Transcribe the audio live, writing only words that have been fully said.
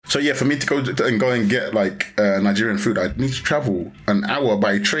So yeah, for me to go and get like Nigerian food, I'd need to travel an hour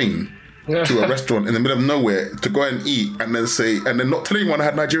by train to a restaurant in the middle of nowhere to go and eat, and then not tell anyone I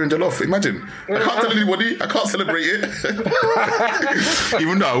had Nigerian jollof. Imagine, I can't tell anybody. I can't celebrate it.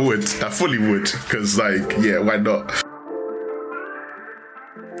 Even though I fully would, because why not?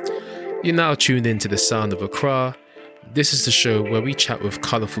 You're now tuned into The Sound of Accra. This is the show where we chat with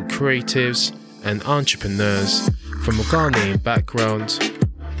colourful creatives and entrepreneurs from a Ghanaian background,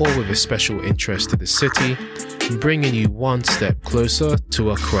 all with a special interest to the city, bringing you one step closer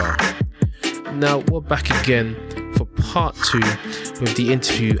to Accra. Now, we're back again for part 2 with the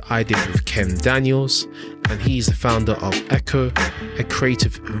interview I did with Ken Daniels, and he's the founder of Echo, a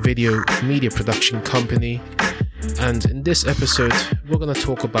creative video media production company. And in this episode, we're going to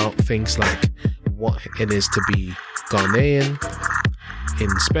talk about things like what it is to be Ghanaian in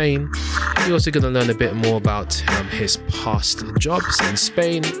Spain. You're also going to learn a bit more about his past jobs in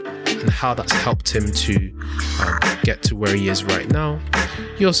Spain and how that's helped him to get to where he is right now.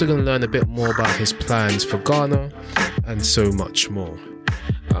 You're also going to learn a bit more about his plans for Ghana and so much more.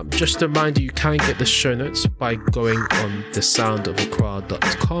 Just a reminder, you can get the show notes by going on the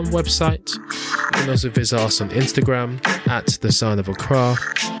soundofaccra.com website. You can also visit us on Instagram at The Sound of Accra.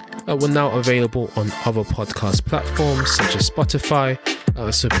 We're now available on other podcast platforms such as Spotify,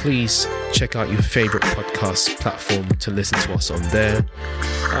 so please check out your favorite podcast platform to listen to us on there.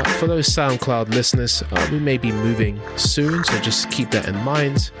 For those SoundCloud listeners, we may be moving soon, so just keep that in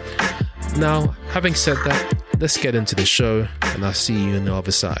mind. Now, having said that, let's get into the show, and I'll see you on the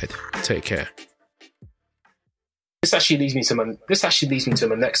other side. Take care. This actually leads me to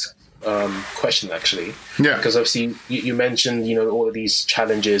my next question, actually. Yeah. Because obviously you mentioned, all of these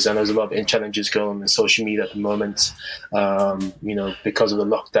challenges, and there's a lot of challenges going on in social media at the moment, because of the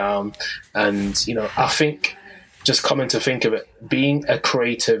lockdown. And, I think, just coming to think of it, being a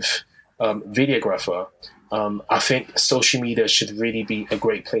creative videographer, I think social media should really be a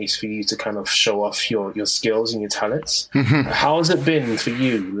great place for you to kind of show off your skills and your talents. Mm-hmm. How has it been for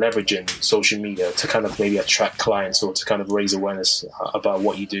you leveraging social media to kind of maybe attract clients or to kind of raise awareness about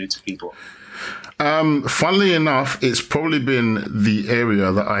what you do to people? Funnily enough, it's probably been the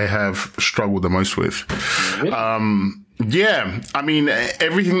area that I have struggled the most with. Really?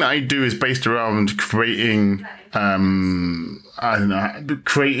 Everything that I do is based around creating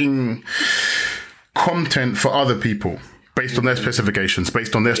content for other people based on their specifications,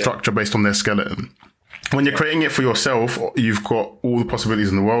 based on their structure, based on their skeleton. When you're creating it for yourself, you've got all the possibilities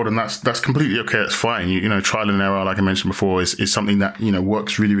in the world, and that's completely okay. That's fine. Trial and error, like I mentioned before, is something that,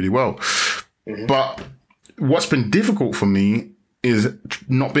 works really, really well. Mm-hmm. But what's been difficult for me is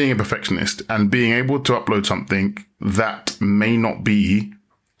not being a perfectionist and being able to upload something that may not be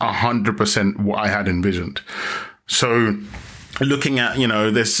 100% what I had envisioned. So looking at,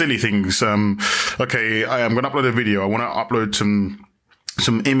 there's silly things. Okay, I am going to upload a video. I want to upload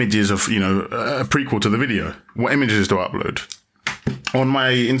some images of, a prequel to the video. What images do I upload? On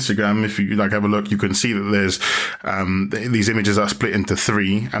my Instagram, if you have a look, you can see that there's these images are split into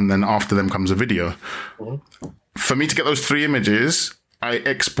 3, and then after them comes a video. Mm-hmm. For me to get those 3 images, I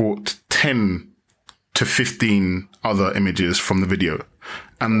export 10 to 15 other images from the video.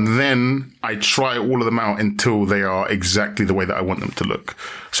 And then I try all of them out until they are exactly the way that I want them to look.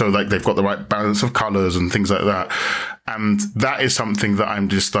 So they've got the right balance of colors and things like that. And that is something that I'm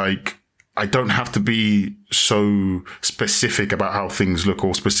just I don't have to be so specific about how things look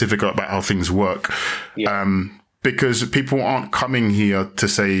or specific about how things work. Yeah. Because people aren't coming here to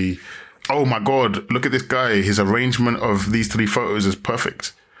say, oh my God, look at this guy. His arrangement of these 3 photos is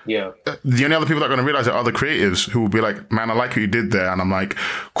perfect. Yeah. The only other people that are going to realize it are the creatives who will be like, man, I like what you did there. And I'm like,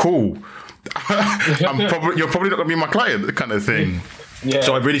 cool. You're probably not going to be my client, kind of thing. Yeah.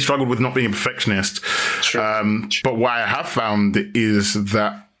 So I've really struggled with not being a perfectionist. True. But what I have found is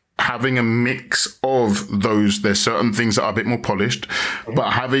that having a mix of those, there's certain things that are a bit more polished, but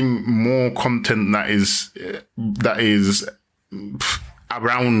having more content that is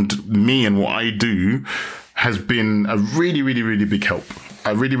around me and what I do has been a really, really, really big help.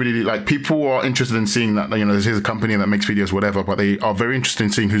 I really, really people are interested in seeing that, here's a company that makes videos, whatever, but they are very interested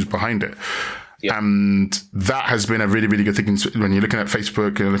in seeing who's behind it. Yeah. And that has been a really, really good thing when you're looking at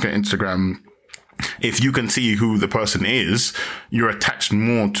Facebook, you're looking at Instagram. If you can see who the person is, you're attached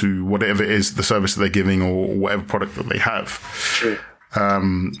more to whatever it is, the service that they're giving or whatever product that they have. True.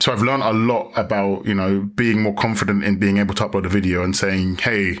 So I've learned a lot about, being more confident in being able to upload a video and saying,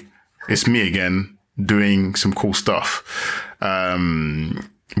 hey, it's me again doing some cool stuff,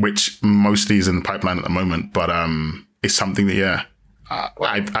 which mostly is in the pipeline at the moment, but it's something that,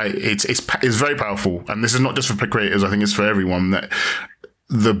 it's very powerful. And this is not just for creators. I think it's for everyone that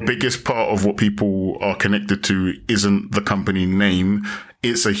the biggest part of what people are connected to isn't the company name.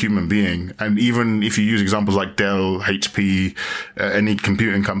 It's a human being. And even if you use examples like Dell, HP, any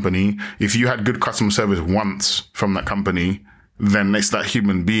computing company, if you had good customer service once from that company, then it's that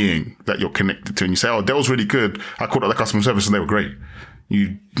human being that you're connected to. And you say, oh, Dell's really good. I called out the customer service and they were great.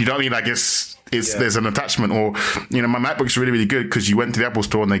 You know what I mean? I guess there's an attachment, or, you know, my MacBook's really, really good because you went to the Apple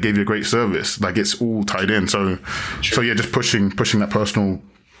store and they gave you a great service. Like, it's all tied in. So yeah, just pushing that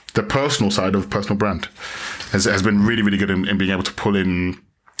the personal side of personal brand has been really, really good in being able to pull in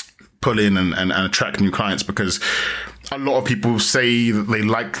and attract new clients, because a lot of people say that they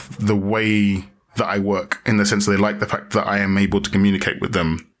like the way that I work, in the sense they like the fact that I am able to communicate with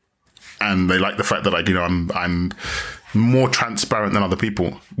them, and they like the fact that I'm more transparent than other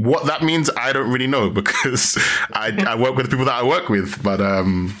people. What that means, I don't really know, because I work with the people that I work with. But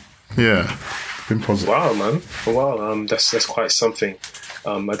yeah, been positive. Wow, man! Wow, that's quite something.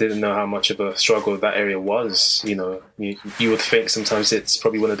 I didn't know how much of a struggle that area was. You know, you would think sometimes it's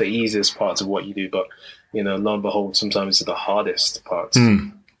probably one of the easiest parts of what you do, but, you know, lo and behold, sometimes it's the hardest parts.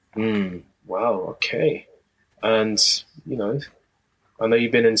 Wow. Okay. And, you know, I know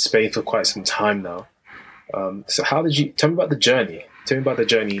you've been in Spain for quite some time now. So tell me about the journey. Tell me about the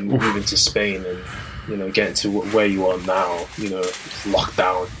journey moving to Spain and, you know, getting to where you are now, you know,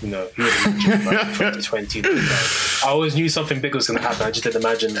 lockdown, you know, who would imagine, like, 2020. I always knew something big was going to happen. I just didn't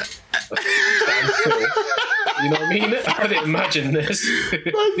imagine a standstill. You know what I mean? I didn't imagine this.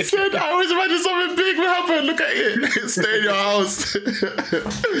 I always imagine something big will happen. Look at it. Stay in your house.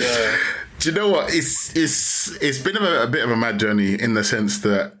 Yeah. Do you know what? It's been a bit of a mad journey, in the sense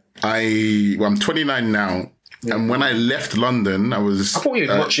that I'm 29 now. Yeah. And when I left London, I thought you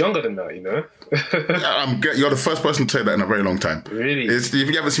were much younger than that, you know? You're the first person to say that in a very long time. Really? If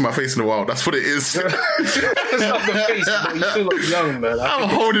you haven't seen my face in a while, that's what it is. That's not the face, but you still look young, man.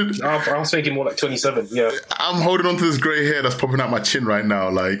 I was thinking more like 27, yeah. I'm holding on to this grey hair that's popping out my chin right now.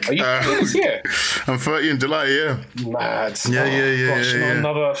 Like, are you 30 this year? I'm 30 in July, yeah. Mad. Yeah. Gosh, yeah.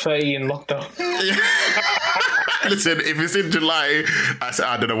 Another 30 in lockdown. Listen, if it's in July,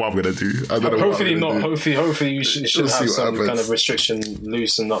 I don't know what I'm going to do. Hopefully not. Hopefully you should have some kind of restriction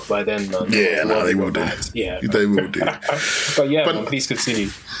loosened up by then, man. Yeah, no, they will do. Yeah, they will do. But yeah, man, please continue.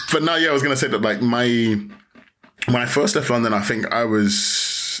 But now, yeah, I was going to say that, like, when I first left London, I think it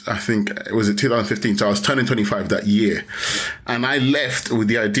was 2015, so I was turning 25 that year. And I left with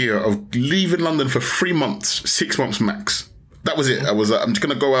the idea of leaving London for 3 months, 6 months max. That was it. I was like, I'm just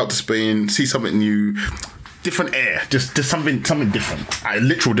going to go out to Spain, see something new, different air, just something different.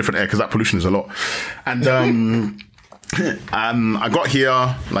 Literal different air, because that pollution is a lot. And I got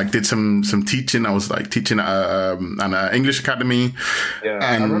here, like, did some teaching. I was like teaching at an English academy. Yeah,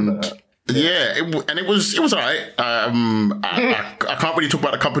 and I remember that. Yeah, it was all right. I can't really talk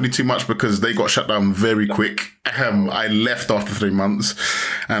about the company too much because they got shut down very quick. I left after 3 months,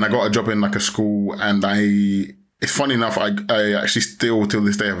 and I got a job in, like, a school, and it's funny enough, I actually still, till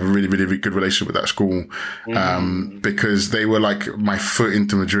this day, have a really, really, really good relationship with that school, because they were, like, my foot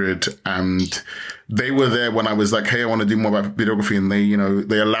into Madrid, and they were there when I was like, hey, I want to do more about videography, and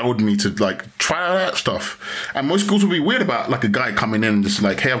they allowed me to, like, try out that stuff. And most schools would be weird about, like, a guy coming in and just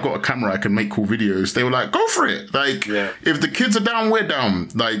like, hey, I've got a camera, I can make cool videos. They were like, go for it. Like, if the kids are down, we're down.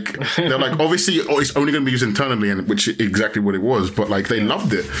 Like, they're like, obviously, it's only going to be used internally, and which is exactly what it was, but, like, they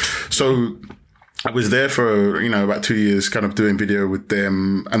loved it. So I was there for, about 2 years, kind of doing video with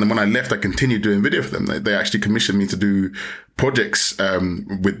them. And then when I left, I continued doing video for them. They actually commissioned me to do projects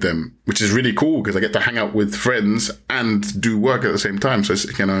with them, which is really cool because I get to hang out with friends and do work at the same time. So it's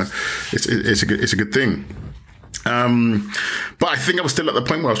a good thing. But I think I was still at the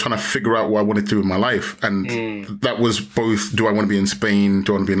point where I was trying to figure out what I wanted to do with my life. And that was both, do I want to be in Spain?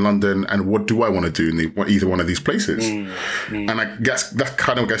 Do I want to be in London? And what do I want to do in either one of these places? And I guess that's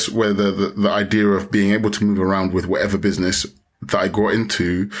kind of where the idea of being able to move around with whatever business that I got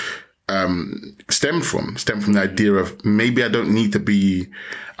into stemmed from the idea of maybe I need to be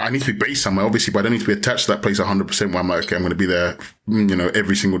based somewhere, obviously, but I don't need to be attached to that place 100% where I'm like, okay, I'm going to be there,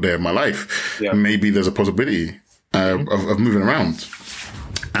 every single day of my life. Yeah. Maybe there's a possibility of moving around.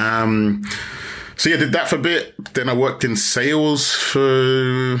 So yeah, did that for a bit. Then I worked in sales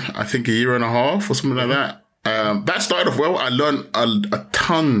for, I think, a year and a half or something like that. That started off well. I learned a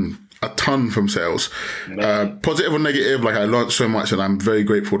ton from sales, positive or negative. Like, I learned so much, and I'm very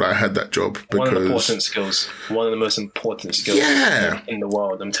grateful that I had that job. Because one of the most important skills in the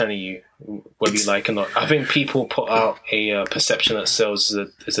world. I'm telling you, whether you like or not. I think people put out a perception that sales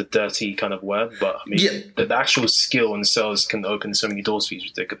is a dirty kind of word, but I mean, the actual skill in sales can open so many doors for you.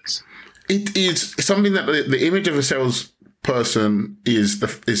 It's ridiculous. It is something that the image of a sales person is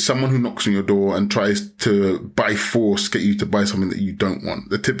someone who knocks on your door and tries to by force get you to buy something that you don't want.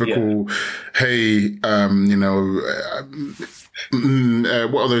 The typical, hey,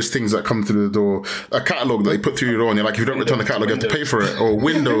 what are those things that come through the door? A catalog that they put through your door, and you're like, if you don't return the catalog, you have to pay for it. Or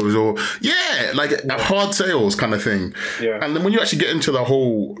windows, or like a hard sales kind of thing. Yeah. And then when you actually get into the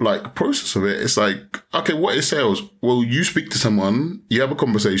whole like process of it, it's like, okay, what is sales? Well, you speak to someone, you have a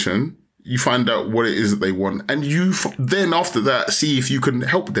conversation, you find out what it is that they want, and you then after that see if you can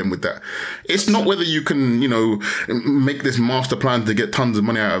help them with that. It's not whether you can, make this master plan to get tons of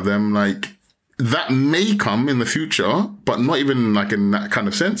money out of them. Like, that may come in the future, but not even like in that kind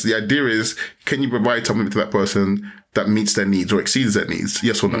of sense. The idea is, can you provide something to that person that meets their needs or exceeds their needs?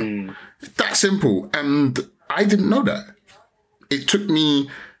 Yes or no? That simple. And I didn't know that. It took me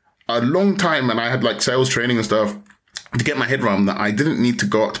a long time, and I had like sales training and stuff to get my head around that. I didn't need to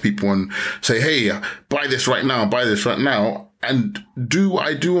go up to people and say, hey, buy this right now, and do what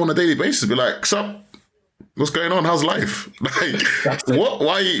I do on a daily basis. Be like, sup? What's going on? How's life? Like, what?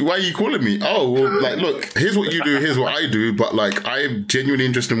 Why are you calling me? Oh, well, like, look, here's what you do, here's what I do, but like, I'm genuinely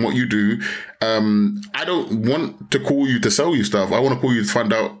interested in what you do. I don't want to call you to sell you stuff. I want to call you to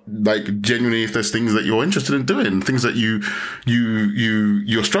find out, like, genuinely if there's things that you're interested in doing, things that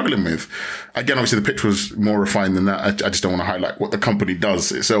you're struggling with. Again, obviously the pitch was more refined than that. I just don't want to highlight what the company does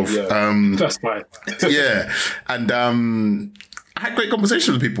itself. Yeah, that's fine. Yeah. And, I had great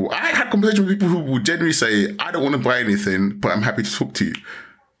conversations with people. I had conversations with people who would generally say, I don't want to buy anything, but I'm happy to talk to you.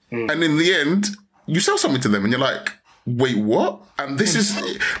 And in the end, you sell something to them and you're like, wait, what? And this is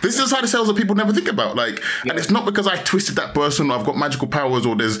how the sales that people never think about. Like, and it's not because I twisted that person or I've got magical powers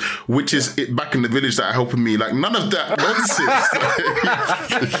or there's witches back in the village that are helping me. Like, none of that nonsense.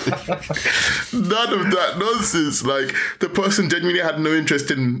 None of that nonsense. Like, the person genuinely had no interest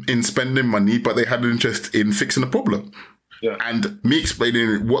in spending money, but they had an interest in fixing a problem. Yeah. And me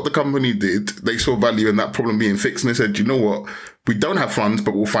explaining what the company did, they saw value in that problem being fixed, and they said, you know what? We don't have funds,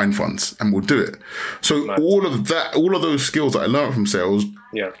 but we'll find funds and we'll do it. So nice. all of those skills that I learned from sales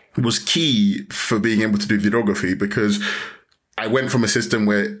was key for being able to do videography, because I went from a system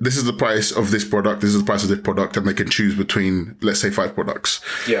where this is the price of this product, this is the price of this product, and they can choose between, let's say, 5 products.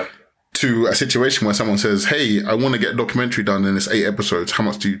 Yeah. To a situation where someone says, hey, I want to get a documentary done and it's 8 episodes. How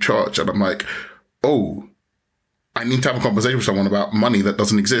much do you charge? And I'm like, oh, I need to have a conversation with someone about money that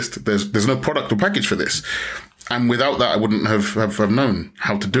doesn't exist. There's no product or package for this. And without that, I wouldn't have known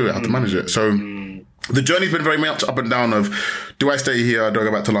how to do it, how to manage it. So the journey's been very much up and down of, do I stay here? Do I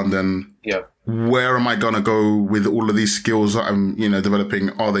go back to London? Yeah. Where am I going to go with all of these skills that I'm,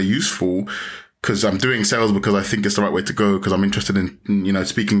 developing? Are they useful? Because I'm doing sales because I think it's the right way to go, because I'm interested in,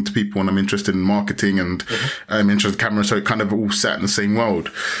 speaking to people, and I'm interested in marketing, and I'm interested in camera. So it kind of all sat in the same world.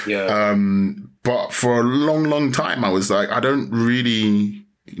 Yeah. But for a long, long time, I was like, I don't really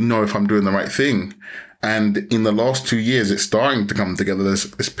know if I'm doing the right thing. And in the last 2 years, it's starting to come together. There's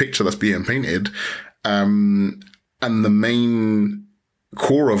this picture that's being painted. And the main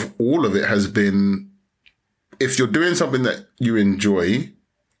core of all of it has been, if you're doing something that you enjoy,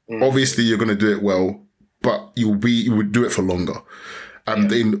 obviously you're going to do it well, but you would do it for longer.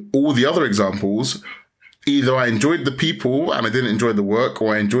 And in all the other examples, either I enjoyed the people and I didn't enjoy the work,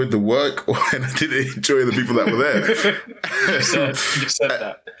 or I enjoyed the work and I didn't enjoy the people that were there. You said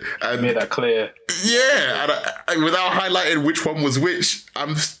that. And made that clear. Yeah. And I, without highlighting which one was which,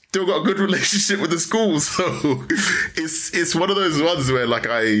 I'm still got a good relationship with the school. So it's one of those ones where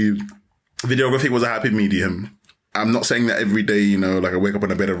videography was a happy medium. I'm not saying that every day, like I wake up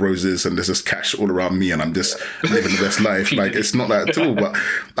in a bed of roses and there's just cash all around me and I'm just living the best life. Like, it's not that at all, but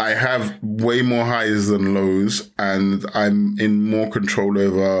I have way more highs than lows, and I'm in more control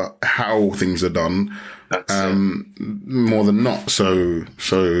over how things are done, more than not. So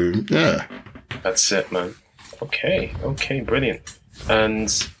yeah. That's it, man. Okay, brilliant.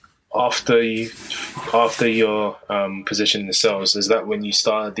 And after your position in the sales, is that when you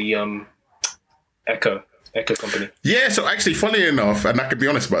started the Echo company? Yeah, so actually, funny enough, and I can be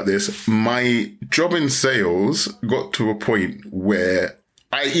honest about this, my job in sales got to a point where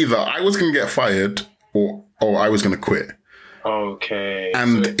I was going to get fired or I was going to quit. Okay.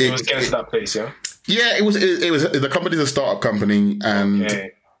 And so it was getting to that place, yeah? Yeah, it was the company's a startup company, and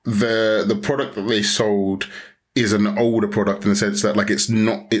the product that they sold is an older product in the sense that, like, it's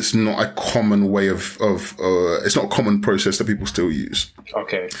not a common way of it's not a common process that people still use.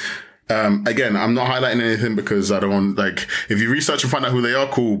 Okay. Again, I'm not highlighting anything because I don't want, if you research and find out who they are,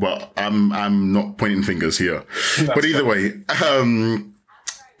 cool, but I'm not pointing fingers here. But either way,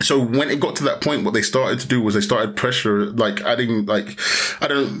 so when it got to that point, what they started to do was they started pressure,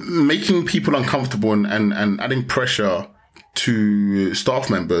 making people uncomfortable and adding pressure to staff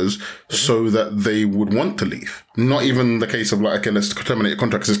members so that they would want to leave. Not even the case of like, okay, let's terminate a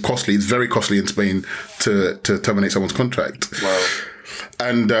contract because it's costly. It's very costly in Spain to terminate someone's contract. Wow.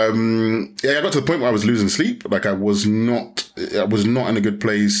 And I got to the point where I was losing sleep. Like I was not in a good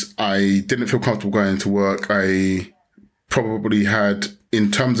place. I didn't feel comfortable going to work. I probably had,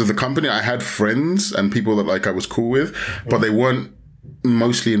 in terms of the company, I had friends and people that like I was cool with, but they weren't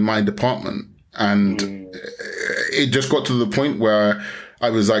mostly in my department. And it just got to the point where I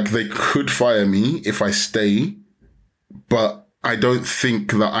was like, they could fire me if I stay, but I don't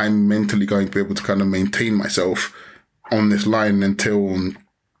think that I'm mentally going to be able to kind of maintain myself on this line until, I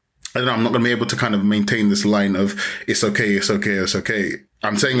don't know, I'm not going to be able to kind of maintain this line of it's okay, it's okay, it's okay.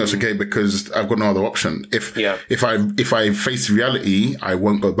 I'm saying it's okay because I've got no other option. If I face reality, I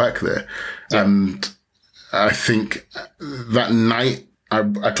won't go back there. Yeah. And I think that night,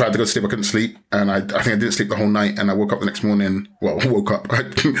 I tried to go to sleep. I couldn't sleep. And I think I didn't sleep the whole night. And I woke up the next morning. Well, woke up. I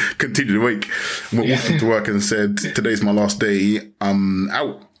continued awake. Walked into work and said, today's my last day. I'm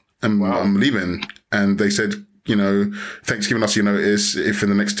out. I'm leaving. And they said, you know, thanks for giving us your notice. If in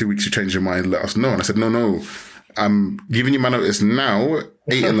the next 2 weeks you change your mind, let us know. And I said, no. I'm giving you my notice now,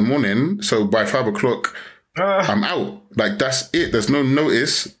 8 a.m. So by 5 o'clock, I'm out. Like, that's it. There's no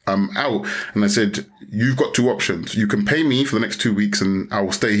notice. I'm out. And I said, you've got two options. You can pay me for the next 2 weeks and I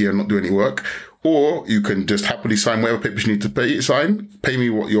will stay here and not do any work. Or you can just happily sign whatever papers you need to pay me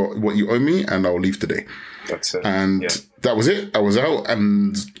what you owe me, and I'll leave today. That's it. And that was it. I was out,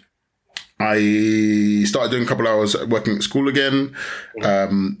 and I started doing a couple of hours working at school again,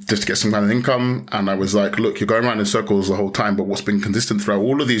 just to get some kind of income. And I was like, look, you're going around in circles the whole time, but what's been consistent throughout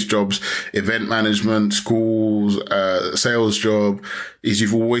all of these jobs, event management, schools, sales job, is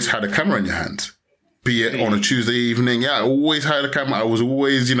you've always had a camera in your hand. Be it on a Tuesday evening. Yeah, I always had a camera. I was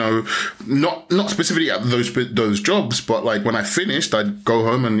always, you know, not specifically at those jobs, but like when I finished, I'd go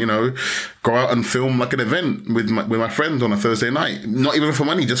home and, you know, go out and film like an event with my friends on a Thursday night. Not even for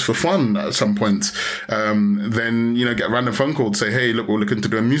money, just for fun at some point. Then, you know, get a random phone call to say, hey, look, we're looking to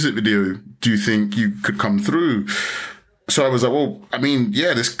do a music video. Do you think you could come through? So I was like, well, I mean,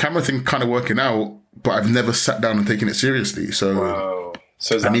 yeah, this camera thing kind of working out, but I've never sat down and taken it seriously. So,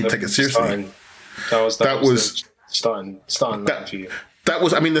 I need to take it seriously. That was the starting line for you. That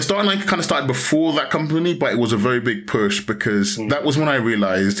was, I mean, the starting line kind of started before that company, but it was a very big push because that was when I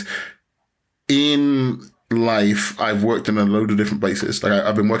realized in life, I've worked in a load of different places. Like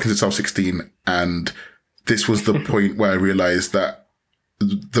I've been working since I was 16, and this was the point where I realized that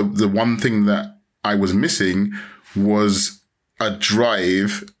the one thing that I was missing was a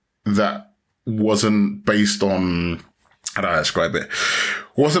drive that wasn't based on, how do I describe it?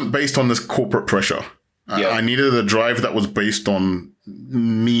 Wasn't based on this corporate pressure. Yeah. I needed a drive that was based on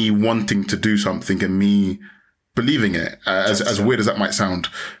me wanting to do something and me believing it, as weird as that might sound.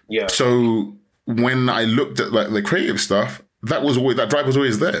 Yeah. So when I looked at like the creative stuff, that drive was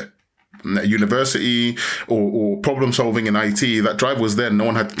always there. At university or problem solving in IT, that drive was there. No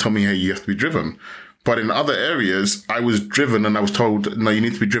one had to tell me, hey, you have to be driven. But in other areas, I was driven and I was told, no, you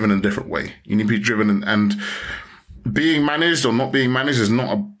need to be driven in a different way. You need to be driven and being managed or not being managed is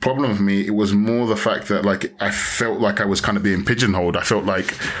not a problem for me. It was more the fact that like I felt like I was kind of being pigeonholed. I felt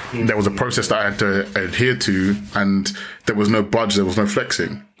like there was a process that I had to adhere to, and there was no budge, there was no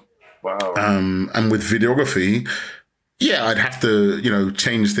flexing. Wow. And with videography, yeah, I'd have to, you know,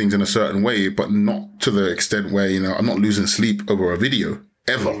 change things in a certain way, but not to the extent where, you know, I'm not losing sleep over a video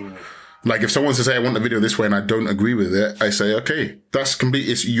ever. Like if someone says, hey, I want the video this way and I don't agree with it, I say, okay, that's complete.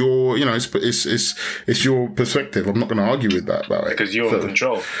 It's your, you know, it's your perspective. I'm not going to argue with that about it. Because you're in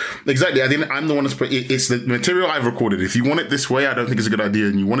control. Exactly. I think I'm the one that's, it's the material I've recorded. If you want it this way, I don't think it's a good idea.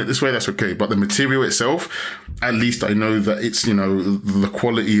 And you want it this way, that's okay. But the material itself, at least I know that it's, you know, the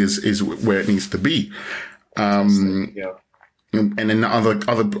quality is where it needs to be. Yeah. And in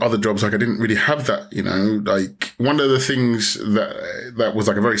other jobs, like I didn't really have that, you know, like one of the things that was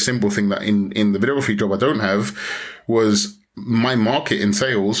like a very simple thing that in the videography job I don't have was my market in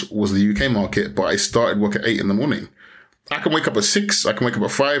sales was the UK market, but I started work at 8 a.m. I can wake up at 6, I can wake up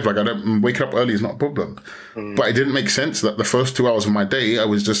at 5, like I don't wake up early is not a problem. But it didn't make sense that the first 2 hours of my day, I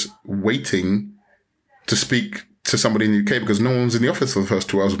was just waiting to speak to somebody in the UK because no one was in the office for the first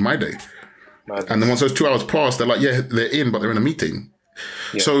 2 hours of my day. And then once those 2 hours passed, they're like, yeah, they're in, but they're in a meeting.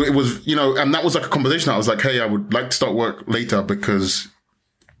 Yeah. So it was, you know, and that was like a conversation. I was like, hey, I would like to start work later because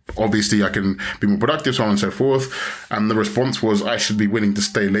obviously I can be more productive, so on and so forth. And the response was, I should be willing to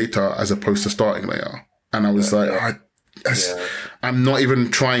stay later as opposed to starting later. And I was I'm not even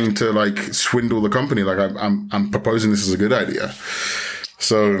trying to like swindle the company. Like I'm proposing this as a good idea.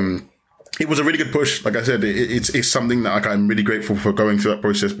 So it was a really good push. Like I said, it's something that I'm really grateful for going through that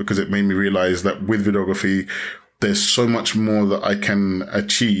process, because it made me realize that with videography, there's so much more that I can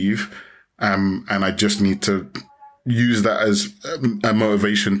achieve. And I just need to use that as a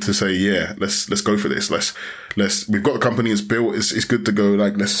motivation to say, yeah, let's go for this. We've got the company, it's built, it's good to go.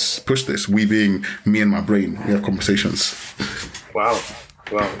 Like, let's push this. We being me and my brain, we have conversations. Wow.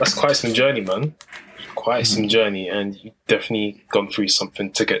 That's quite some journey, man. Quite some journey. And you've definitely gone through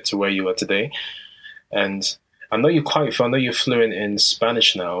something to get to where you are today. And I know you're fluent in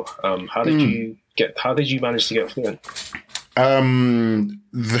Spanish now. How did you manage to get fluent?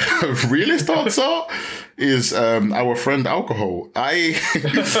 The realest answer is our friend alcohol. I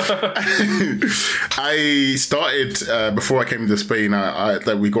started before I came to Spain.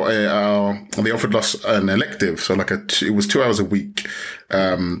 We got they offered us an elective, so it was 2 hours a week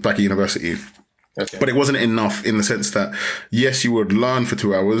back at university. Okay. But it wasn't enough in the sense that, yes, you would learn for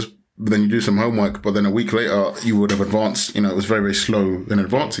 2 hours, but then you do some homework, but then a week later you would have advanced. It was very, very slow in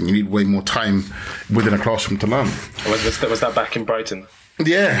advancing. You need way more time within a classroom to learn. Was that back in Brighton?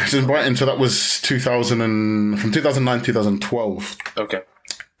 Yeah, it's in Brighton. So that was from 2009, 2012. Okay.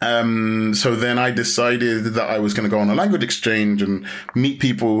 So then I decided that I was going to go on a language exchange and meet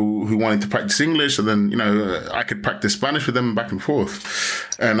people who wanted to practice English. So then, I could practice Spanish with them back and forth.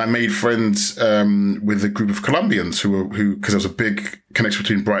 And I made friends, with a group of Colombians because there was a big connection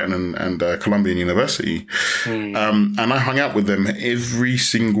between Brighton and Colombian University. And I hung out with them every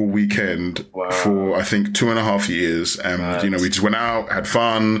single weekend for, I think, 2.5 years. And, we just went out, had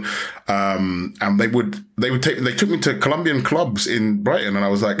fun. And they took me to Colombian clubs in Brighton, and I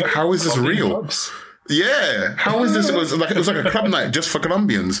was like, how is this real? Clubs? Yeah. How is this? It was like a club night just for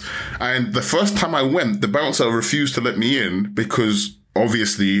Colombians. And the first time I went, the bouncer refused to let me in because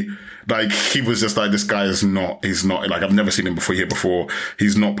obviously, he was just like, this guy he's not, I've never seen him before.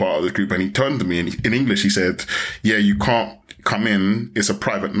 He's not part of the group. And he turned to me and in English, he said, yeah, you can't come in. It's a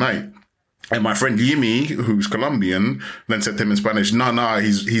private night. And my friend Yimi, who's Colombian, then said to him in Spanish, no,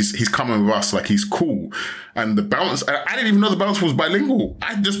 he's coming with us, he's cool. And the bouncer, I didn't even know the bouncer was bilingual.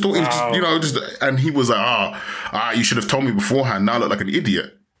 I just thought he was and he was like, you should have told me beforehand. Now I look like an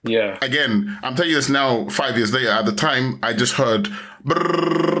idiot. Yeah. Again, I'm telling you this now, 5 years later. At the time, I just heard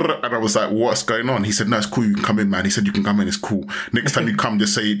brrr, and I was like, what's going on? He said, no, it's cool. You can come in, man. He said, you can come in. It's cool. Next time you come,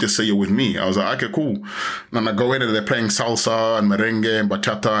 just say you're with me. I was like, okay, cool. And I go in and they're playing salsa and merengue and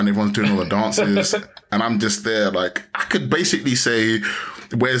bachata and everyone's doing all the dances. And I'm just there I could basically say,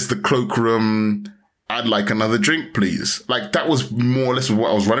 where's the cloakroom? I'd like another drink, please. That was more or less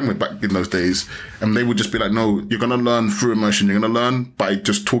what I was running with back in those days. And they would just be like, no, you're going to learn through immersion. You're going to learn by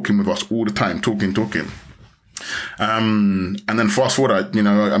just talking with us all the time, talking. And then fast forward,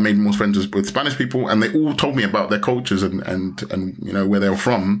 I made more friends with Spanish people, and they all told me about their cultures and where they were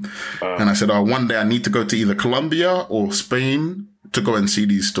from. And I said, one day I need to go to either Colombia or Spain to go and see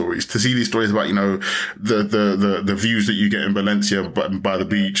these stories, about, the views that you get in Valencia by the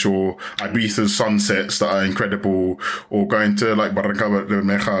beach, or Ibiza's sunsets that are incredible, or going to Barranca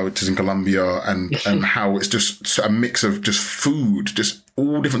Bermeja, which is in Colombia, and how it's just a mix of just food, just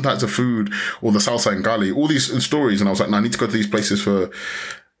all different types of food, or the salsa in Gali, all these stories. And I was like, no, I need to go to these places for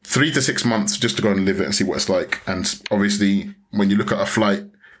 3 to 6 months just to go and live it and see what it's like. And obviously, when you look at a flight,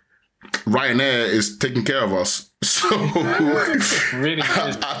 Ryanair is taking care of us. So really,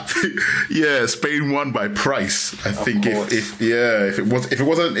 yeah, Spain won by price. I think if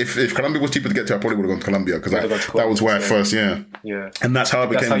Colombia was cheaper to get to, I probably would have gone to Colombia, because that was where I first, yeah, and that's how I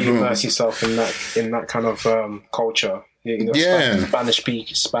became. That's how you immerse yourself in that kind of culture.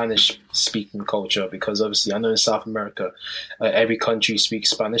 Spanish speaking culture, because obviously I know in South America, every country speaks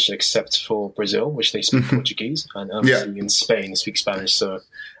Spanish except for Brazil, which they speak Portuguese, and obviously in Spain they speak Spanish. So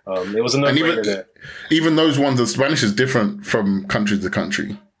it was a no-brainer there. Even those ones, the Spanish is different from country to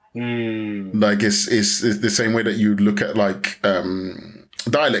country. It's the same way that you look at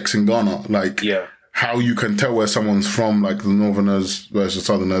dialects in Ghana, how you can tell where someone's from, the Northerners versus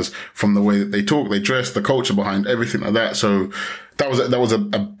Southerners, from the way that they talk, they dress, the culture behind everything like that. So that was a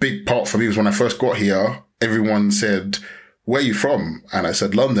big part for me. Was when I first got here, everyone said, where are you from? And I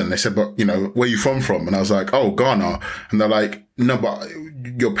said, London. They said, but, where are you from? And I was like, oh, Ghana. And they're like, no, but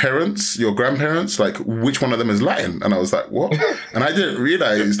your parents, your grandparents, which one of them is Latin? And I was like, what? And I didn't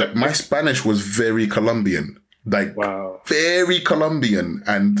realize that my Spanish was very Colombian. Very Colombian.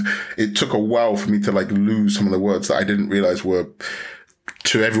 And it took a while for me to lose some of the words that I didn't realize were,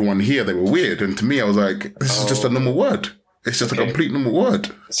 to everyone here, they were weird. And to me, I was like, this is just a normal word. It's just a complete normal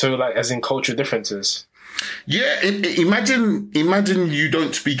word. So as in cultural differences? Yeah. Imagine you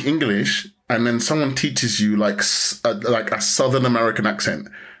don't speak English and then someone teaches you a Southern American accent.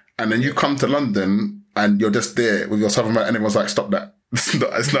 and then you come to London and you're just there with your Southern man, and everyone's like, stop that.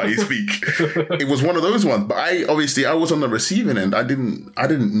 It's not how you speak. It was one of those ones, but I was on the receiving end. I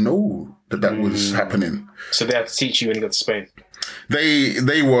didn't know that was happening. So they had to teach you when you got to Spain.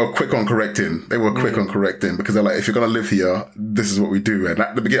 They were quick on correcting. Because they're like, if you're gonna live here, this is what we do. And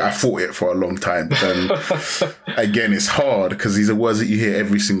at the beginning, I fought it for a long time. But then again, it's hard because these are words that you hear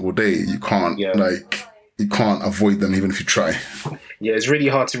every single day. You can't you can't avoid them even if you try. Yeah, it's really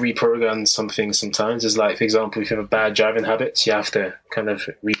hard to reprogram some things sometimes. It's like, for example, if you have a bad driving habits, you have to kind of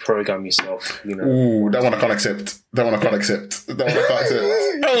reprogram yourself, you know. Ooh, that one I can't accept. Oh,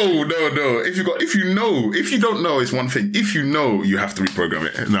 no. If you don't know, it's one thing. If you know, you have to reprogram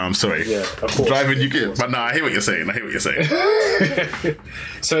it. No, I'm sorry. Yeah, of course. Driving, you get. But no, I hear what you're saying.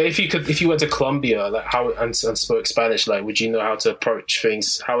 So if you went to Colombia, like and spoke Spanish, like, would you know how to approach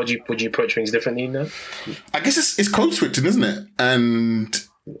things? How would you approach things differently now? I guess it's code switching, isn't it? And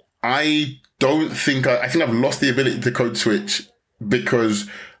I think I've lost the ability to code switch because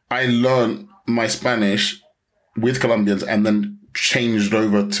I learned my Spanish with Colombians and then changed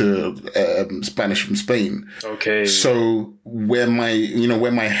over to Spanish from Spain. Okay. So where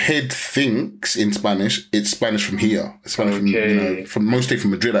my head thinks in Spanish, it's Spanish from here. It's Spanish from mostly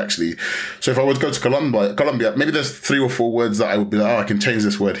from Madrid actually. So if I would go to Colombia, maybe there's 3 or 4 words that I would be like, I can change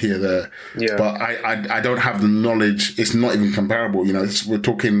this word here, there. Yeah. But I don't have the knowledge. It's not even comparable. You know, we're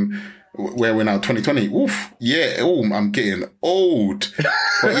talking where we're now 2020. Oof. Yeah. Oh, I'm getting old.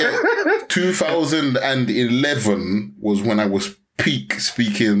 But yeah, 2011 was when I was peak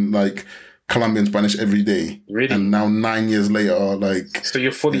speaking like Colombian Spanish every day. Really? And now 9 years later, like... So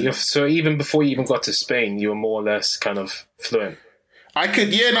so even before you even got to Spain, you were more or less kind of fluent? I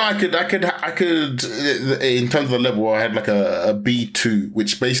could, in terms of the level, I had like a Pt.2,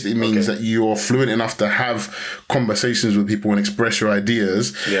 which basically means that you're fluent enough to have conversations with people and express your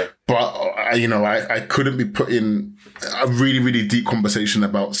ideas. Yeah. But, I couldn't be put in a really, really deep conversation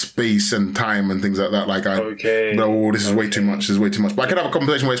about space and time and things like that. Like, this is way too much. But I could have a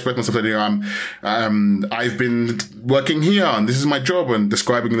conversation where I express myself, I've been working here and this is my job and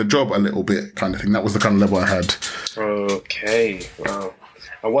describing the job a little bit kind of thing. That was the kind of level I had. Okay. Wow.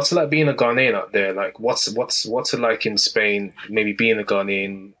 And what's it like being a Ghanaian out there? Like, what's it like in Spain? Maybe being a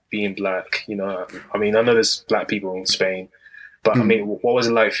Ghanaian, being black. You know, I mean, I know there's black people in Spain, but I mean, what was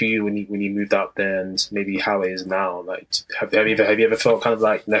it like for you when you moved out there, and maybe how it is now? Like, have you ever felt kind of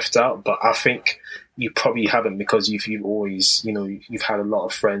like left out? But I think you probably haven't, because you've always, you've had a lot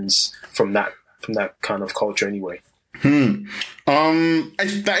of friends from that kind of culture anyway.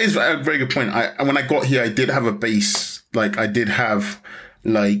 That is a very good point. When I got here, I did have a base. Like, I did have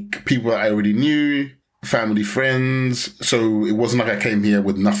like people that I already knew, family, friends. So it wasn't like I came here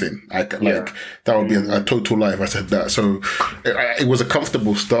with nothing. That would be a total lie if I said that. So it was a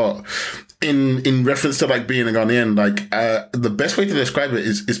comfortable start. In reference to like being a Ghanaian, like the best way to describe it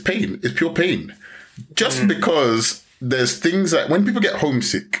is pain. It's pure pain. Just because there's things that when people get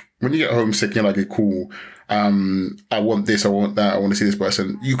homesick, you're like, cool. I want this, I want that, I want to see this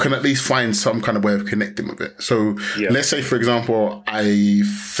person. You can at least find some kind of way of connecting with it. So let's say, for example, I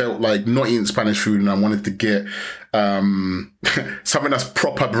felt like not eating Spanish food and I wanted to get something that's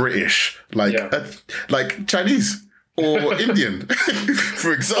proper British, like Chinese or Indian,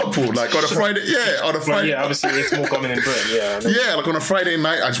 for example, like on a Friday. Yeah, obviously it's more common in Britain. Yeah, like on a Friday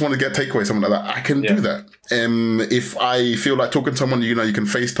night, I just want to get takeaway, something like that. I can do that. If I feel like talking to someone, you can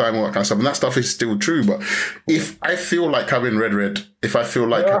FaceTime, all that kind of stuff, and that stuff is still true. But if I feel like having red, if I feel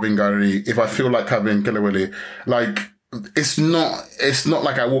like having gari, if I feel like having kelewele, like it's not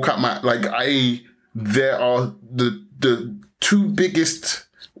like I walk out there are the two biggest.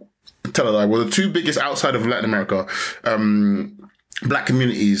 The two biggest outside of Latin America black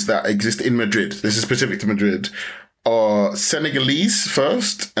communities that exist in Madrid, this is specific to Madrid, are Senegalese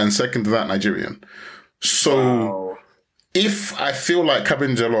first, and second to that, Nigerian. So if I feel like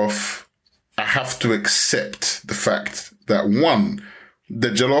having jollof, I have to accept the fact that the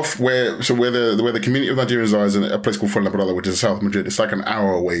jollof where the community of Nigerians are is in a place called Fuenlabrada, which is South Madrid. It's like an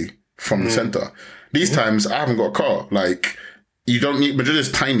hour away from the center. These times I haven't got a car. Like, you don't need, Madrid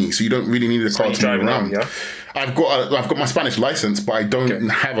is tiny, so you don't really need a car to move around. I've got my Spanish license, but I don't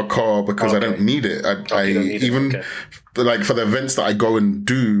have a car because I don't need it. Like for the events that I go and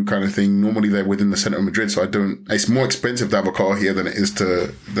do kind of thing, normally they're within the center of Madrid, so it's more expensive to have a car here than it is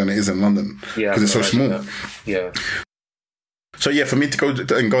in London. Because it's so small. That. Yeah. So for me to go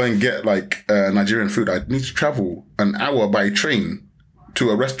and get like Nigerian food, I'd need to travel an hour by train to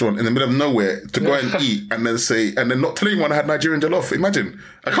a restaurant in the middle of nowhere to go and eat and then not tell anyone I had Nigerian jollof. Imagine.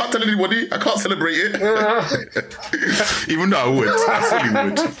 I can't tell anybody. I can't celebrate it. Even though I would. I fully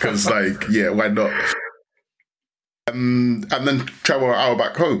would. Because, why not? And then travel an hour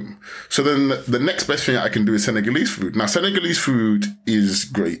back home. So then the next best thing I can do is Senegalese food. Now, Senegalese food is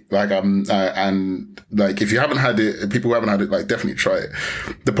great. If you haven't had it, people who haven't had it, definitely try it.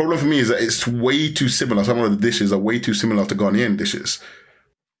 The problem for me is that it's way too similar. Some of the dishes are way too similar to Ghanaian dishes.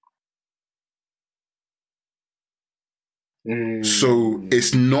 So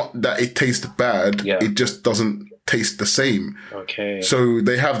it's not that it tastes bad. Yeah. It just doesn't taste the same. Okay. So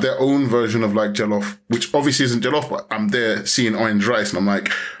they have their own version of jollof, which obviously isn't jollof, but I'm there seeing orange rice and I'm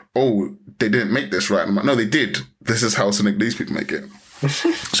like, oh, they didn't make this right. And I'm like, no, they did. This is how Senegalese people make it.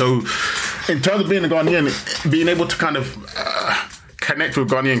 So in terms of being a Ghanaian, being able to kind of connect with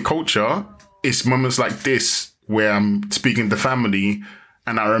Ghanaian culture, it's moments like this where I'm speaking to family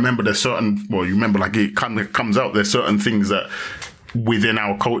and I remember there's certain, it kind of comes out, there's certain things that within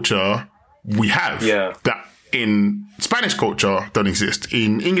our culture we have that in Spanish culture don't exist,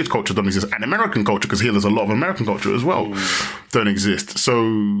 in English culture don't exist, and American culture, because here there's a lot of American culture as well, don't exist.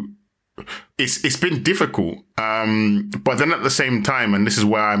 So it's been difficult. But then at the same time, and this is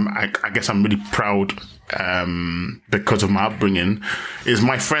where I guess I'm really proud because of my upbringing, is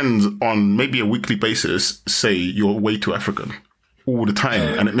my friends on maybe a weekly basis say you're way too African. All the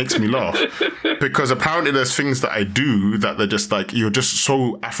time, and it makes me laugh because apparently there's things that I do that they're just you're just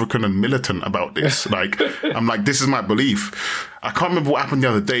so African and militant about this. I'm like, this is my belief. I can't remember what happened the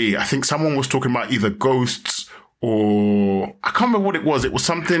other day. I think someone was talking about either ghosts or I can't remember what it was. It was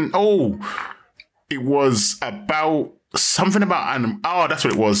something. It was about something about that's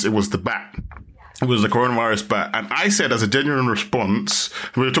what it was. It was the bat. It was the coronavirus bat. And I said as a genuine response,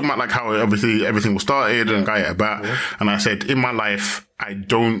 we were talking about how obviously everything was started and guy at a bat. Mm-hmm. And I said, in my life, I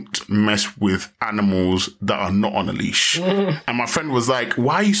don't mess with animals that are not on a leash. Mm-hmm. And my friend was like,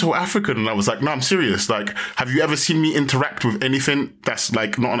 why are you so African? And I was like, no, I'm serious. Have you ever seen me interact with anything that's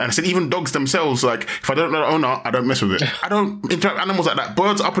not on? And I said, even dogs themselves, if I don't know the owner, I don't mess with it. I don't interact with animals like that.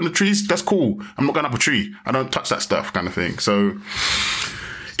 Birds up in the trees, that's cool. I'm not going up a tree. I don't touch that stuff kind of thing. So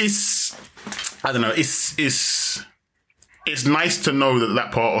I don't know. It's nice to know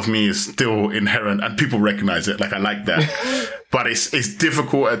that part of me is still inherent and people recognize it. I like that, but it's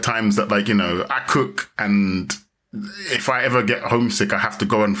difficult at times that I cook and if I ever get homesick, I have to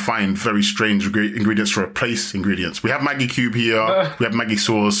go and find very strange ingredients to replace ingredients. We have Maggi cube here. We have Maggi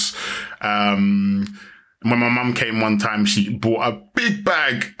sauce. When my mum came one time, she bought a big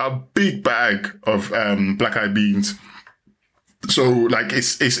bag of black eyed beans. So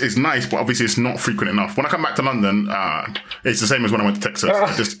it's nice, but obviously it's not frequent enough. When I come back to London, it's the same as when I went to Texas.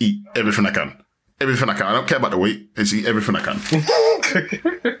 I just eat everything I can. Everything I can. I don't care about the weight. I just eat everything I can.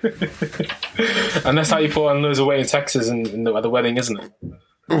 And that's how you put on loads of weight in Texas at the wedding, isn't it?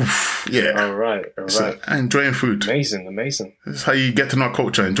 Oof, yeah. All right. So, enjoying food. Amazing. That's how you get to know our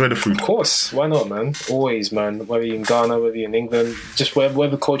culture. Enjoy the food. Of course. Why not, man? Always, man. Whether you're in Ghana, whether you're in England, just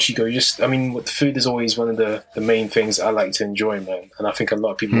wherever culture you go, the food is always one of the main things I like to enjoy, man. And I think a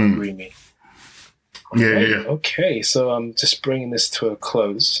lot of people agree with me. Okay. Yeah. Okay, so I'm just bringing this to a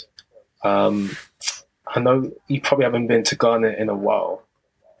close. I know you probably haven't been to Ghana in a while.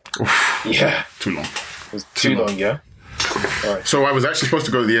 Oof, yeah. Too long. It was too long, yeah? All right. So I was actually supposed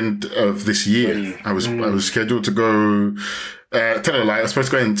to go at the end of this year. Really? I was scheduled to go, tell a lie, I was supposed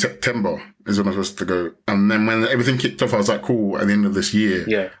to go in September is when I was supposed to go. And then when everything kicked off, I was like, cool, at the end of this year.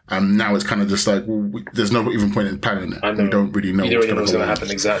 Yeah. And now it's kind of just there's no even point in planning it. I know. We don't really know what's going to happen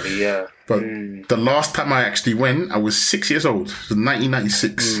exactly, yeah. But the last time I actually went, I was 6 years old. So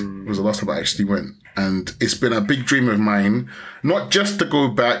 1996 was the last time I actually went. And it's been a big dream of mine, not just to go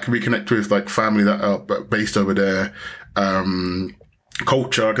back, reconnect with family that are based over there,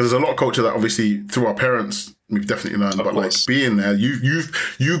 culture, because there's a lot of culture that obviously through our parents we've definitely learned, but being there,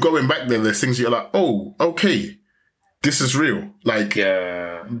 you going back there's things you're like, oh, okay, this is real.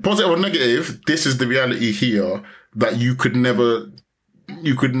 Positive or negative, this is the reality here that you could never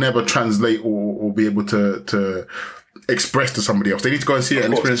translate or be able to express to somebody else. They need to go and see it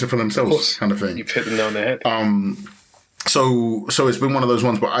and experience it for themselves, kind of thing. You've hit the nail on the head. So it's been one of those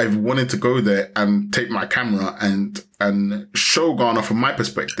ones where I've wanted to go there and take my camera and show Ghana from my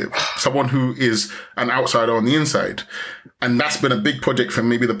perspective, someone who is an outsider on the inside. And that's been a big project for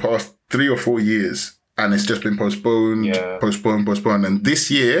maybe the past 3 or 4 years. And it's just been postponed. And this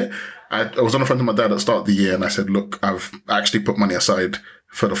year, I was on the phone to my dad at the start of the year and I said, look, I've actually put money aside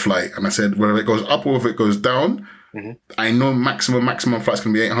for the flight. And I said, whether it goes up or if it goes down, I know maximum flight's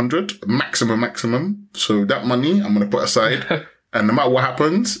going to be 800. Maximum. So that money I'm going to put aside and no matter what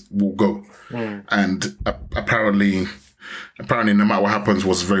happens, we'll go. And apparently, no matter what happens,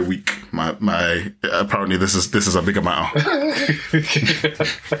 was very weak. Apparently this is a bigger matter.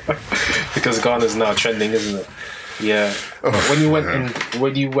 Because Ghana's now trending, isn't it? Yeah. But when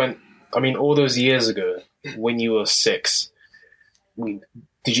you went, I mean, all those years ago, when you were 6,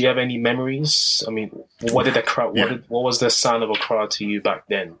 did you have any memories? I mean, what did the crowd? What was the sound of a crowd to you back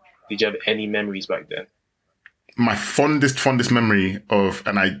then? Did you have any memories back then? My fondest memory of,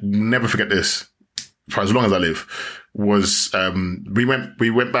 and I never forget this for as long as I live, was we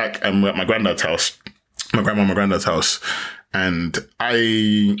went back and we're at my granddad's house, my grandma and my granddad's house, and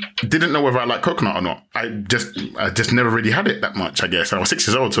I didn't know whether I like coconut or not. I just never really had it that much, I guess. I was 6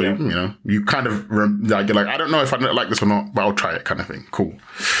 years old, so you kind of like I don't know if I like this or not, but I'll try it, kind of thing. Cool.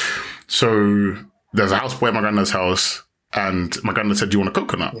 So there's a houseboy at my granddad's house. And my granddad said, "Do you want a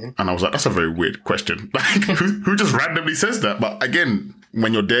coconut?" And I was like, "That's a very weird question. Like, who just randomly says that?" But again,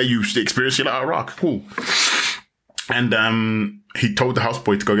 when you're there, you experience it like, "Oh, rock, cool." And he told the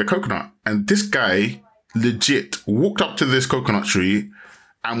houseboy to go get coconut. And this guy legit walked up to this coconut tree,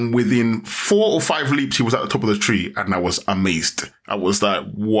 and within 4 or 5 leaps, he was at the top of the tree. And I was amazed. I was like,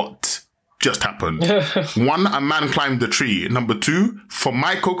 "What just happened?" 1, a man climbed the tree. Number 2, for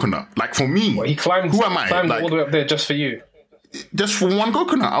my coconut, like for me. He climbed. Who am I? Climbed like, all the way up there just for you. Just for one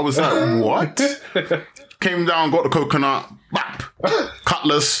coconut. I was like, what? Came down, got the coconut, bap,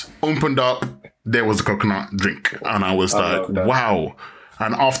 cutlass, opened up. There was a coconut drink, and I was like, wow.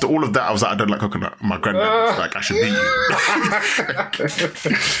 And after all of that, I was like, I don't like coconut. My granddad was like, I should beat you.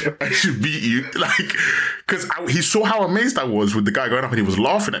 I should beat you. Like, because he saw how amazed I was with the guy going up, and he was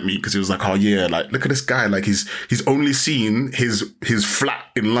laughing at me because he was like, oh yeah, like, look at this guy. Like, he's only seen his flat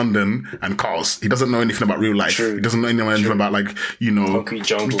in London and cars. He doesn't know anything about real life. True. He doesn't know anything about, like, you know, Concrete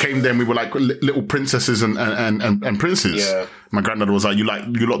jungle. We came there and we were like little princesses and princes. Yeah. My granddad was like, you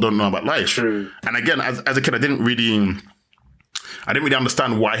lot don't know about life. True. And again, as a kid, I didn't really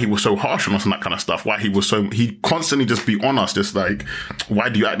understand why he was so harsh on us and that kind of stuff. Why he constantly just be on us, just like, why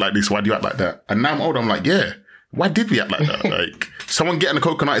do you act like this? Why do you act like that? And now I'm older, I'm like, yeah, why did we act like that? Like, someone getting a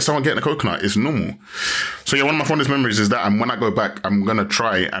coconut is normal. So yeah, one of my fondest memories is that, and when I go back, I'm going to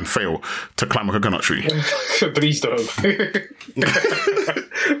try and fail to climb a coconut tree. Please don't.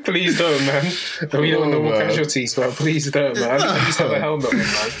 Please don't, man. We don't want no more casualties, but please don't, man. At least have a helmet on,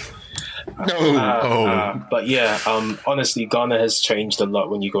 man. But yeah, honestly, Ghana has changed a lot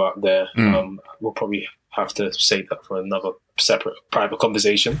when you go out there. We'll probably have to save that for another separate private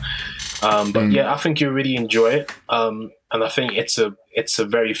conversation. But yeah, I think you'll really enjoy it. And I think it's a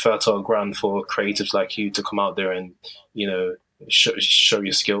very fertile ground for creatives like you to come out there and, you know, show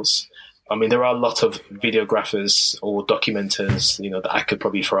your skills. I mean, there are a lot of videographers or documenters, you know, that I could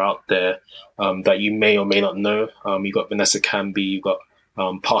probably throw out there that you may or may not know. You got Vanessa Camby, you got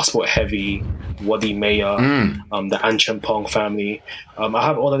Passport Heavy, Wadi Maya, the Anchampong family. I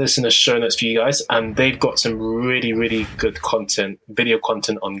have all of this in the show notes for you guys, and they've got some really, really good content, video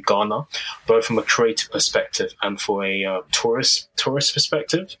content on Ghana, both from a creative perspective and for a tourist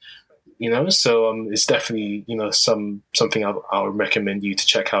perspective. You know, so it's definitely, you know, something I would recommend you to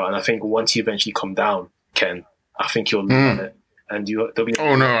check out. And I think once you eventually come down, Ken, I think you'll love it. And there'll be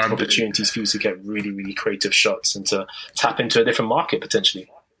opportunities for you to get really, really creative shots and to tap into a different market potentially.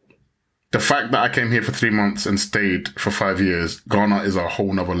 The fact that I came here for 3 months and stayed for 5 years, Ghana is a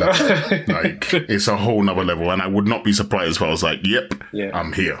whole nother level. Like, it's a whole nother level. And I would not be surprised if I was like, yep,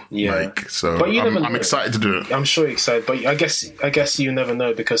 I'm here. Yeah. Like, so but I'm excited to do it. I'm sure you're excited, but I guess you never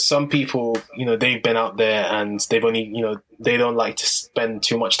know, because some people, you know, they've been out there and they've only, you know, they don't like to spend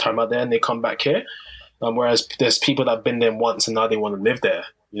too much time out there and they come back here. Whereas there's people that have been there once and now they want to live there.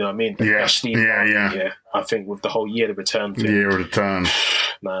 You know what I mean? Yeah. Yeah. I think with the whole year of return thing. Year of return.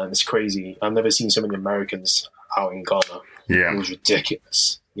 Man, it's crazy. I've never seen so many Americans out in Ghana. Yeah. It was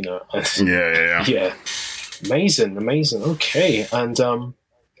ridiculous. You know? Yeah. Yeah. Amazing. Okay. And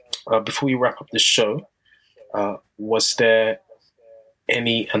before we wrap up the show, was there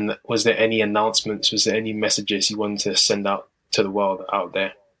any announcements? Was there any messages you wanted to send out to the world out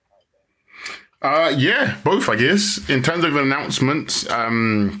there? Yeah, both, I guess. In terms of announcements,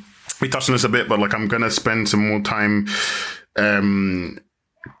 we touched on this a bit, but like, I'm going to spend some more time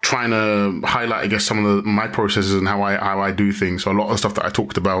trying to highlight, I guess, some of my processes and how I do things. So a lot of stuff that I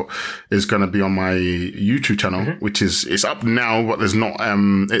talked about is going to be on my YouTube channel, which it's up now, but there's not,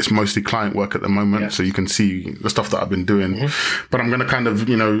 it's mostly client work at the moment. So you can see the stuff that I've been doing, but I'm going to kind of,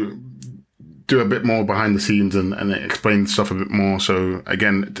 you know, do a bit more behind the scenes and explain stuff a bit more. So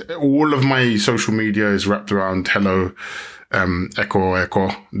again, all of my social media is wrapped around Hello Echo,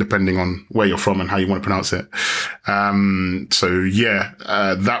 depending on where you're from and how you want to pronounce it.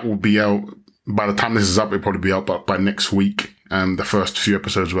 That will be out. By the time this is up, it'll probably be out by next week. The first few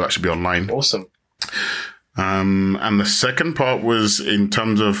episodes will actually be online. Awesome. And the second part was in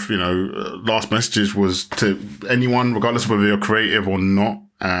terms of, last messages was to anyone, regardless of whether you're creative or not.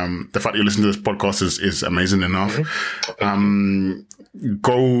 The fact that you're listening to this podcast is amazing enough.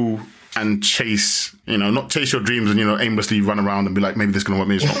 Go and chase, not chase your dreams and, aimlessly run around and be like, maybe this is going to work,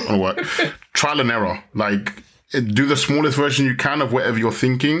 maybe it's not going to work. Trial and error. Like, do the smallest version you can of whatever you're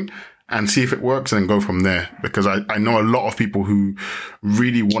thinking and see if it works and then go from there. Because I know a lot of people who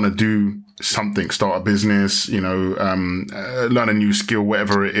really want to do something, start a business, learn a new skill,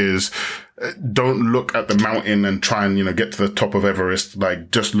 whatever it is. Don't look at the mountain and try and, get to the top of Everest.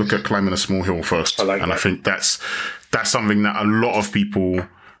 Like, just look at climbing a small hill first. I think that's something that a lot of people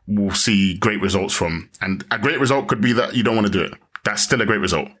will see great results from. And a great result could be that you don't want to do it. That's still a great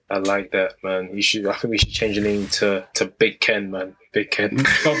result. I like that, man. I think we should change the name to Big Ken, man. Big Ken. Not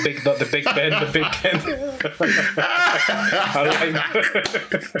the Big Ben, but Big Ken. I like that.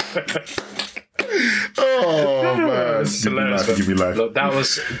 Oh, man. Give me life. Look, that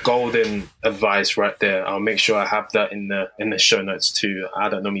was golden advice right there. I'll make sure I have that in the show notes too. I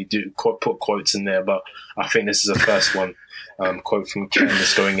don't normally put quotes in there, but I think this is the first one. Quote from Ken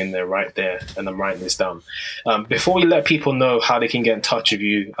is going in there right there, and I'm writing this down. Before we let people know how they can get in touch with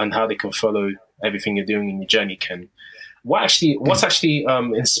you and how they can follow everything you're doing in your journey, Ken, what's actually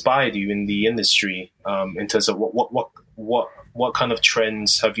inspired you in the industry in terms of what kind of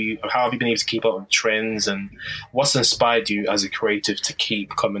trends how have you been able to keep up with trends, and what's inspired you as a creative to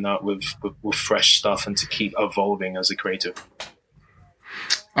keep coming out with fresh stuff and to keep evolving as a creative?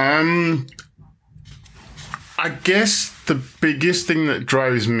 I guess the biggest thing that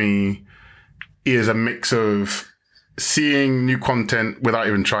drives me is a mix of seeing new content without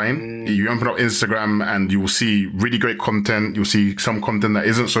even trying. You open up Instagram and you will see really great content. You'll see some content that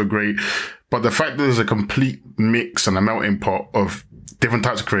isn't so great. But the fact that there's a complete mix and a melting pot of different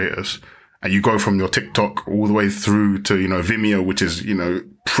types of creators, and you go from your TikTok all the way through to, Vimeo, which is,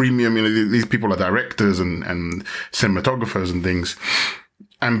 premium. These people are directors and cinematographers and things.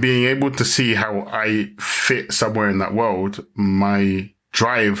 And being able to see how I fit somewhere in that world, my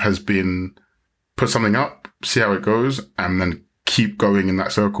drive has been put something up, see how it goes, and then keep going in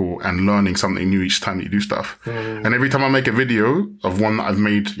that circle and learning something new each time that you do stuff. And every time I make a video of one that I've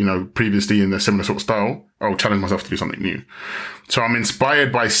made, previously in a similar sort of style, I'll challenge myself to do something new. So I'm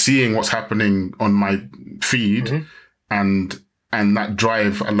inspired by seeing what's happening on my feed, and that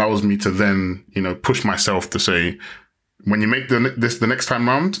drive allows me to then, push myself to say, when you make the next time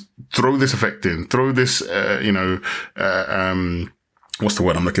round, throw this effect in, throw this, what's the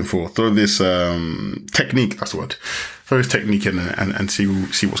word I'm looking for? Throw this, technique, that's the word. Throw this technique in and see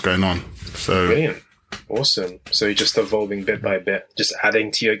what's going on. So brilliant. Awesome. So you're just evolving bit by bit, just adding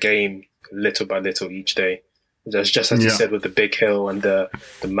to your game little by little each day. Just as you said with the big hill and the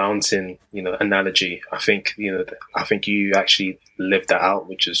mountain, analogy, I think you actually lived that out,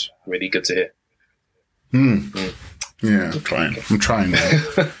 which is really good to hear. Yeah, I'm trying.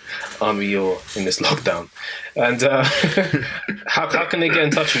 Army, you're in this lockdown. And how can they get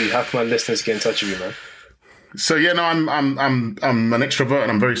in touch with you? How can my listeners get in touch with you, man? So I'm an extrovert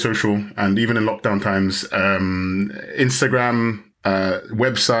and I'm very social. And even in lockdown times, Instagram,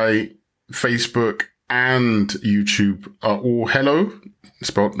 website, Facebook, and YouTube are all Hello,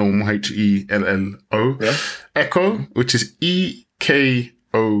 spelled normal, HELLO. Yeah. Echo, which is EKOW.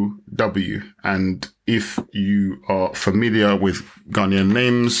 And if you are familiar with Ghanaian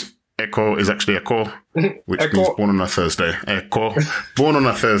names, Echo is actually Echo, which means born on a Thursday. Echo, born on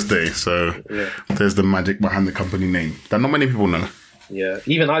a Thursday. So there's the magic behind the company name that not many people know. Yeah,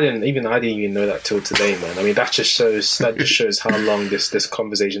 even I didn't even know that till today, man. I mean, that just shows how long this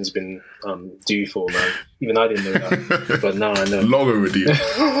conversation's been due for, man. Even I didn't know that, but now I know. Long overdue.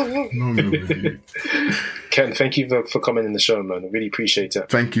 Long overdue. Ken, thank you for coming in the show, man. I really appreciate it.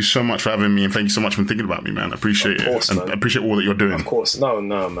 Thank you so much for having me, and thank you so much for thinking about me, man. I appreciate it. And I appreciate all that you're doing. Of course. No,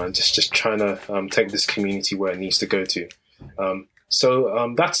 man. Just trying to take this community where it needs to go to.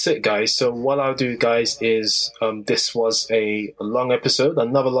 So that's it, guys. So what I'll do, guys, is this was a long episode,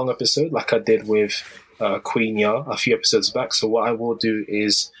 another long episode, like I did with Queen Ya a few episodes back. So what I will do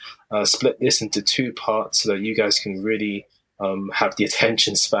is split this into 2 parts so that you guys can really have the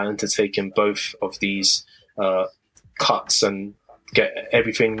attention span to take in both of these cuts and get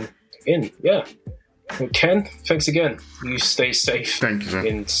everything in. Yeah. Well, Ken, thanks again. You stay safe. Thank you, sir.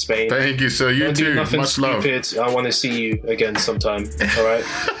 In Spain. Thank you, sir. You Don't too. do nothing Much stupid. love. I want to see you again sometime. All right.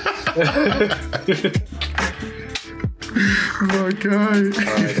 My guy.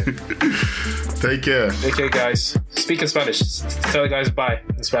 All right. Take care. Take care, guys. Speak in Spanish. Tell the guys bye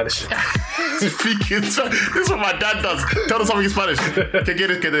in Spanish. Speak in Spanish. This is what my dad does. Tell us something in Spanish. Que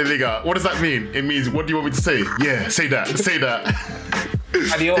quieres que te diga? What does that mean? It means, what do you want me to say? Yeah, say that. Say that.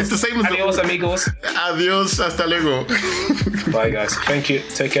 Adios. It's the same as Adios, amigos. Adios, hasta luego. Bye, guys. Thank you.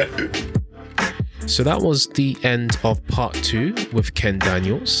 Take care. So that was the end of part 2 with Ken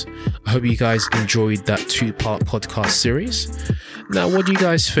Daniels. I hope you guys enjoyed that 2-part podcast series. Now, what do you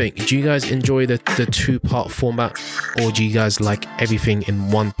guys think? Do you guys enjoy the 2-part format, or do you guys like everything in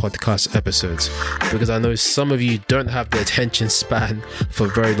one podcast episodes? Because I know some of you don't have the attention span for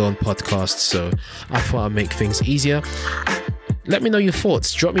very long podcasts, so I thought I'd make things easier. Let me know your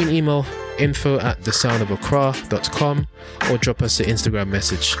thoughts. Drop me an email, info@thesoundofaccra.com, or drop us an Instagram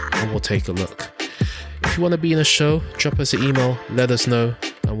message and we'll take a look. If you want to be in a show, drop us an email, let us know,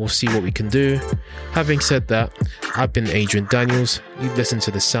 and we'll see what we can do. Having said that, I've been Adrian Daniels. You've listened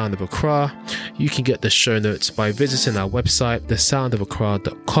to The Sound of Accra. You can get the show notes by visiting our website,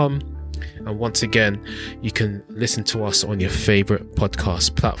 thesoundofaccra.com. And once again, you can listen to us on your favorite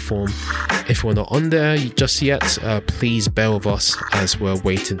podcast platform. If we're not on there just yet, please bear with us as we're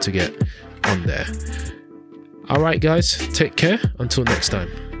waiting to get on there. All right, guys, take care. Until next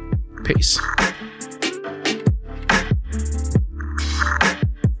time. Peace.